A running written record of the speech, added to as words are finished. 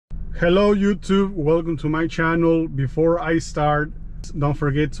Hello YouTube, welcome to my channel. Before I start, don't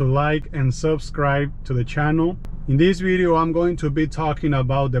forget to like and subscribe to the channel. In this video I'm going to be talking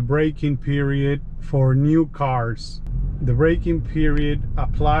about the braking period for new cars. The braking period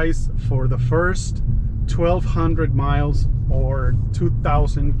applies for the first 1200 miles or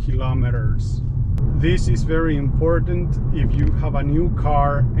 2000 kilometers. This is very important if you have a new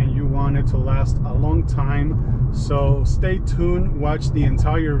car and you want it to last a long time. So stay tuned, watch the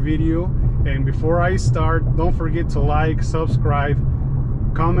entire video, and before I start, don't forget to like, subscribe,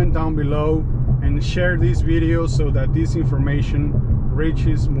 comment down below, and share this video so that this information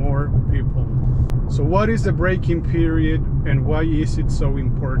reaches more people. So what is the braking period and why is it so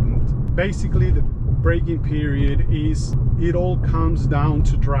important? Basically, the braking period is, it all comes down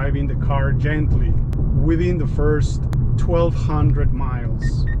to driving the car gently within the first 1200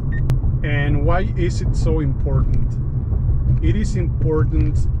 miles. And why is it so important? It is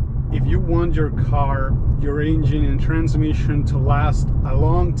important if you want your car, your engine and transmission to last a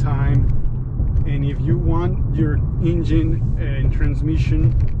long time, and if you want your engine and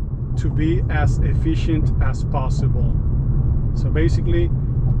transmission to be as efficient as possible. So basically,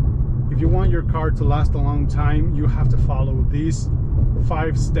 if you want your car to last a long time, you have to follow these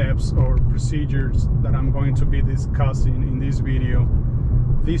 5 steps or procedures that I'm going to be discussing in this video.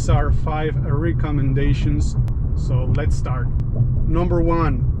 These are 5 recommendations, so let's start. Number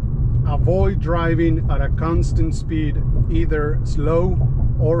 1, avoid driving at a constant speed, either slow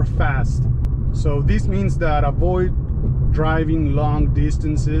or fast. So this means that avoid driving long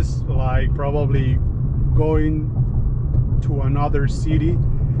distances, like probably going to another city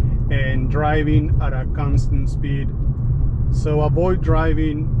and driving at a constant speed. So avoid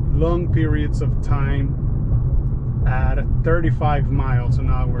driving long periods of time at 35 miles an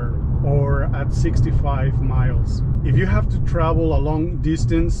hour or at 65 miles. If you have to travel a long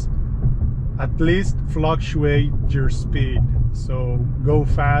distance, at least fluctuate your speed. So go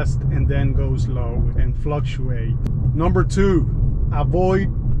fast and then go slow and fluctuate. Number 2, avoid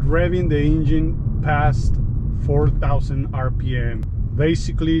revving the engine past 4,000 RPM.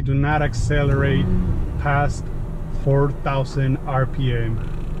 Basically, do not accelerate past 4,000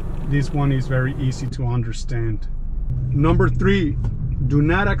 RPM. This one is very easy to understand. Number 3, do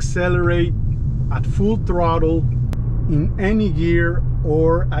not accelerate at full throttle in any gear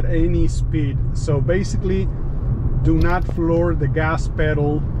or at any speed. So basically, do not floor the gas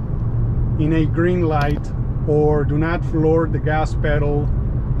pedal in a green light, or do not floor the gas pedal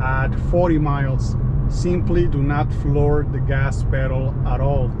at 40 miles. Simply do not floor the gas pedal at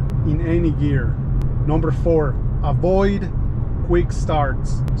all in any gear. Number 4, avoid quick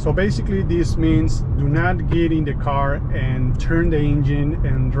starts. So basically this means do not get in the car and turn the engine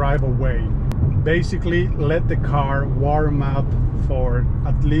and drive away. Basically let the car warm up for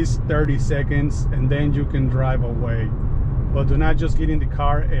at least 30 seconds and then you can drive away. But do not just get in the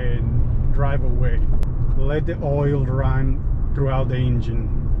car and drive away. Let the oil run throughout the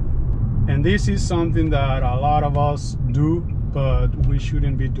engine. And this is something that a lot of us do, but we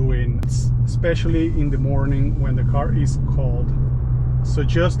shouldn't be doing, especially in the morning when the car is cold. So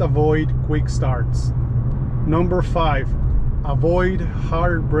just avoid quick starts. Number 5, avoid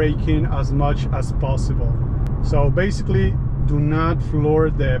hard braking as much as possible. So basically, do not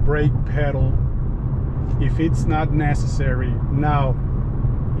floor the brake pedal if it's not necessary. Now,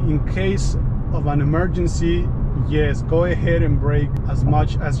 in case of an emergency, yes, go ahead and brake as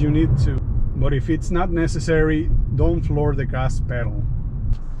much as you need to. But if it's not necessary, don't floor the gas pedal.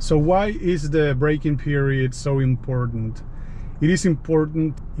 So why is the braking period so important? It is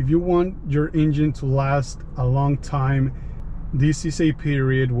important if you want your engine to last a long time. This is a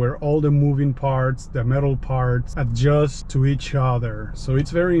period where all the moving parts, the metal parts, adjust to each other. So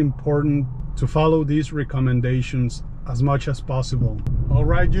it's very important to follow these recommendations as much as possible.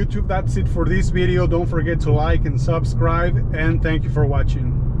 Alright YouTube, that's it for this video. Don't forget to like and subscribe, and thank you for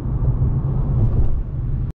watching.